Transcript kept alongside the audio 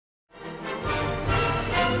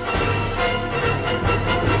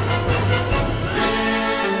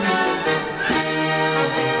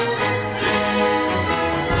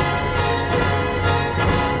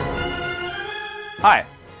Hi,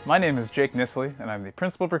 my name is Jake Nissly, and I'm the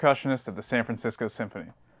principal percussionist of the San Francisco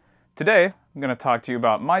Symphony. Today, I'm going to talk to you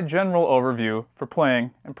about my general overview for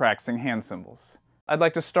playing and practicing hand cymbals. I'd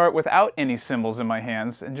like to start without any cymbals in my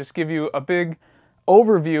hands and just give you a big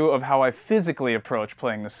overview of how I physically approach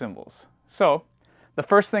playing the cymbals. So, the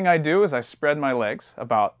first thing I do is I spread my legs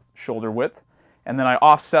about shoulder width, and then I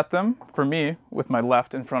offset them, for me, with my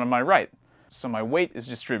left in front of my right, so my weight is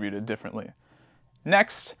distributed differently.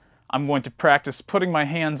 Next, I'm going to practice putting my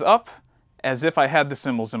hands up as if I had the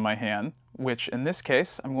cymbals in my hand, which in this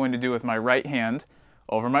case I'm going to do with my right hand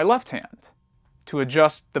over my left hand. To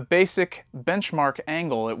adjust the basic benchmark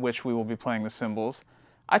angle at which we will be playing the cymbals,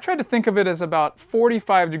 I try to think of it as about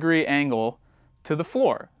 45-degree angle to the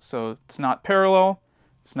floor. So it's not parallel,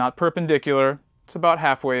 it's not perpendicular, it's about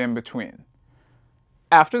halfway in between.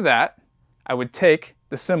 After that, I would take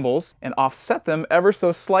the cymbals and offset them ever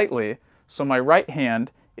so slightly so my right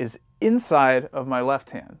hand is inside of my left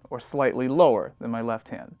hand, or slightly lower than my left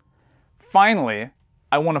hand. Finally,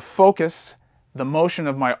 I want to focus the motion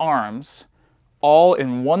of my arms all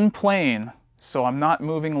in one plane, so I'm not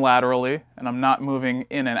moving laterally and I'm not moving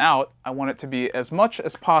in and out. I want it to be as much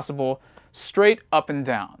as possible straight up and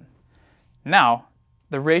down. Now,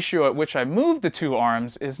 the ratio at which I move the two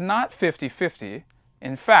arms is not 50-50.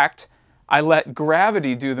 In fact, I let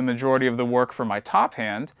gravity do the majority of the work for my top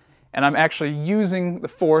hand, and I'm actually using the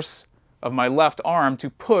force of my left arm to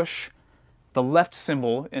push the left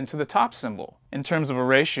cymbal into the top cymbal. In terms of a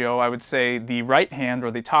ratio, I would say the right hand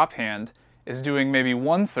or the top hand is doing maybe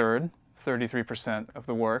 1/3, 33% of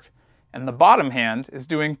the work, and the bottom hand is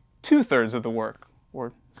doing 2/3 of the work,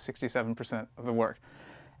 or 67% of the work.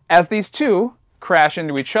 As these two crash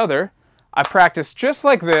into each other, I practice just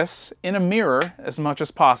like this in a mirror as much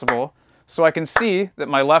as possible, so I can see that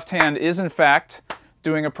my left hand is in fact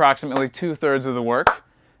doing approximately 2/3 of the work,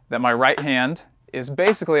 that my right hand is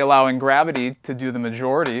basically allowing gravity to do the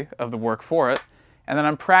majority of the work for it, and then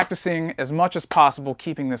I'm practicing as much as possible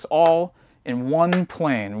keeping this all in one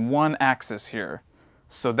plane, one axis here.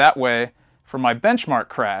 So that way, for my benchmark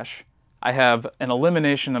crash, I have an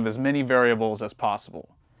elimination of as many variables as possible.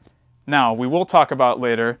 Now, we will talk about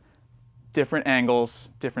later different angles,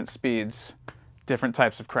 different speeds, different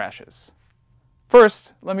types of crashes.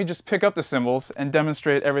 First, let me just pick up the cymbals and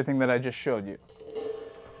demonstrate everything that I just showed you.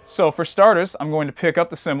 So for starters, I'm going to pick up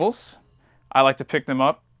the cymbals. I like to pick them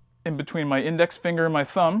up in between my index finger and my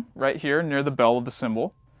thumb, right here near the bell of the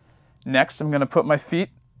cymbal. Next, I'm going to put my feet,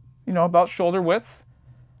 about shoulder width.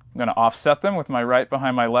 I'm going to offset them with my right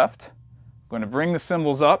behind my left. I'm going to bring the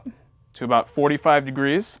cymbals up to about 45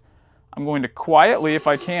 degrees. I'm going to quietly, if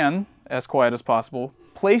I can, as quiet as possible,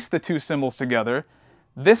 place the two cymbals together.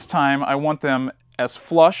 This time, I want them as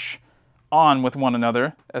flush on with one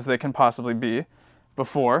another as they can possibly be.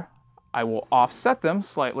 Before, I will offset them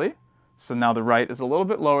slightly, so now the right is a little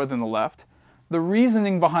bit lower than the left. The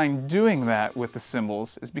reasoning behind doing that with the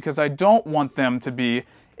cymbals is because I don't want them to be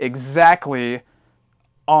exactly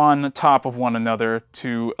on top of one another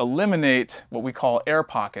to eliminate what we call air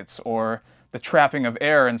pockets, or the trapping of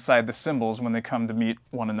air inside the cymbals when they come to meet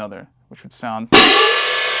one another, which would sound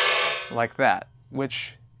like that,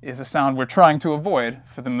 which is a sound we're trying to avoid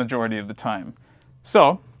for the majority of the time.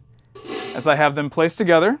 So, as I have them placed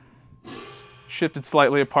together, shifted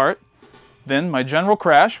slightly apart, then my general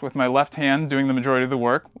crash with my left hand doing the majority of the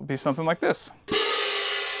work will be something like this.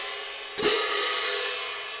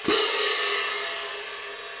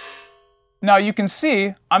 Now you can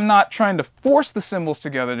see I'm not trying to force the cymbals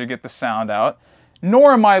together to get the sound out,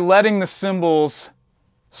 nor am I letting the cymbals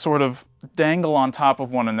sort of dangle on top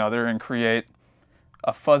of one another and create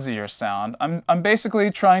a fuzzier sound. I'm basically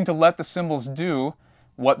trying to let the cymbals do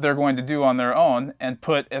what they're going to do on their own and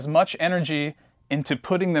put as much energy into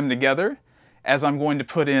putting them together as I'm going to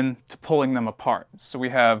put into pulling them apart. So we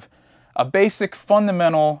have a basic,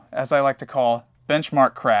 fundamental, as I like to call,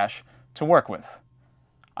 benchmark crash to work with.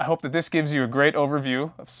 I hope that this gives you a great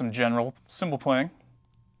overview of some general cymbal playing,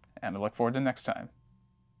 and I look forward to next time.